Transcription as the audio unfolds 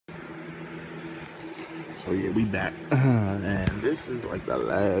So yeah, we back. And this is like the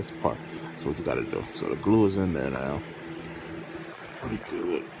last part. So what you gotta do. So the glue is in there now. Pretty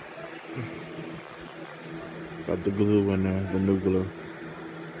good. Got the glue in there, the new glue.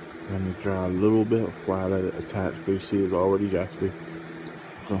 Let me dry a little bit before I let it attach. Because you see it's already jaspy.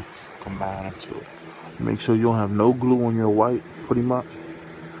 Okay, combine it to it. Make sure you don't have no glue on your white, pretty much.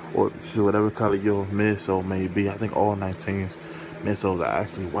 Or so whatever color your midsole may be. I think all 19s midsoles are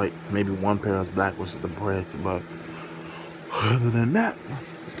actually white. Maybe one pair is black, which is the breads, but other than that,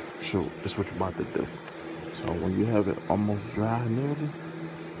 shoot, that's what you're about to do. So when you have it almost dry nearly,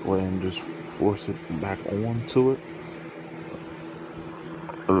 go ahead and just force it back onto it.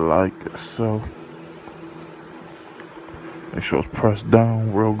 Like so. Make sure it's pressed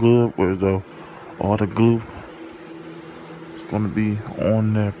down real good where all the glue is gonna be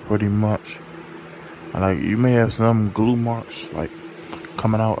on there pretty much. And like you may have some glue marks like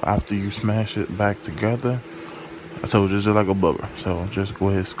coming out after you smash it back together. I told you it's just like a booger. So just go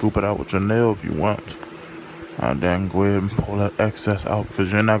ahead and scoop it out with your nail if you want. And then go ahead and pull that excess out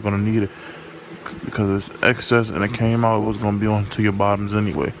because you're not gonna need it. Because it's excess and it came out, it was gonna be onto your bottoms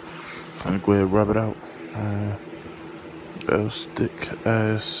anyway. And go ahead and rub it out. It'll stick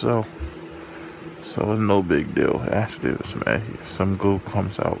as so. So it's no big deal. Actually, some glue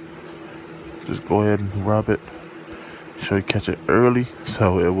comes out. Just go ahead and rub it. Sure you catch it early,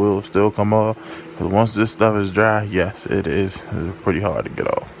 so it will still come off. Because once this stuff is dry, yes, it is. It's pretty hard to get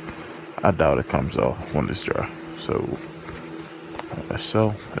off. I doubt it comes off when it's dry. So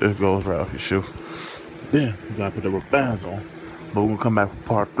it goes right off your shoe. Then you gotta put the rubber bands on. But we're gonna come back for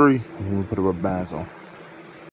part 3 when we put the rubber bands on.